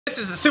This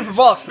is a Super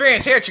Bowl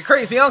experience here at your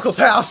crazy uncle's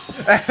house,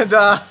 and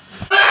yeah!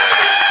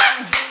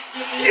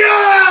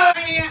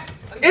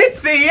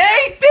 It's the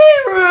AD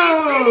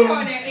room!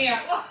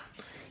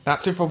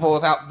 Not Super Bowl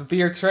without the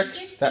beard trick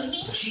that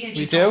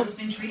we do.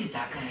 Been treated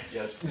that way.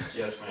 Yes,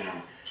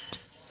 ma'am.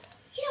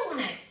 You don't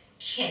want to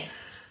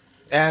kiss.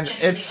 And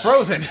it's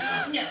frozen. No,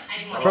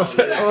 I don't want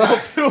Frozen a little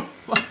too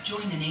much.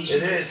 Join the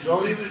nation. It is.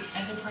 Don't even.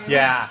 As a priority.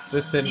 Yeah,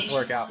 this didn't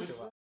work out too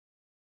well.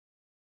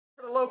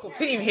 For the local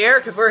team here,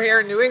 because we're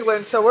here in New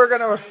England, so we're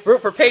gonna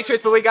root for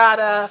Patriots, but we got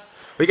the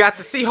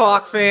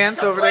Seahawk fans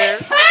over there.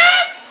 The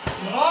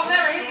ball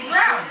never hit the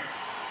ground.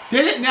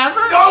 Did it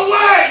never? No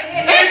way!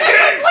 It's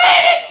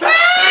completed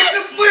pass! It's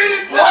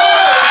completed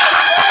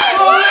pass!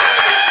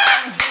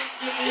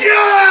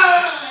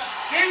 Yeah!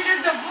 Here's your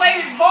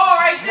deflated ball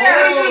right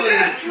there.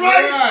 That's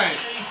right!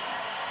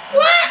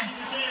 What?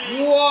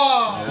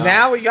 Whoa!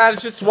 Now we gotta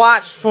just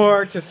watch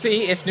to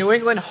see if New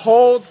England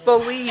holds the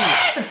lead.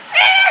 Interception!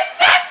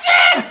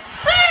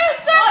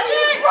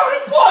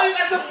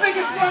 That's the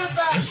biggest running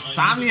back!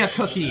 Insomnia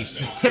cookies,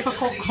 the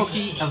typical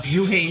cookie of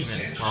New Haven,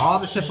 where all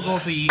the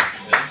typicals eat.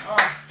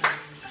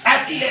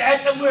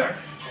 At the work.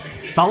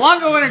 The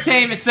Lungo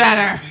Entertainment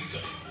Center.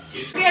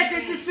 Yeah,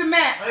 this is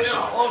cement. I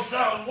know. All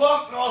sound,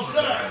 walk, all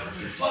sound.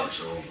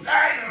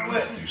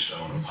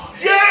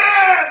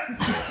 Yeah!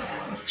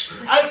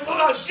 I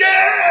put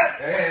yeah!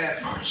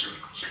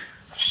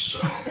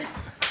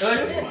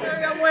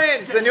 There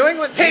wins. The New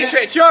England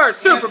Patriots, your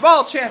Super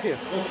Bowl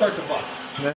champions. We'll start the bus.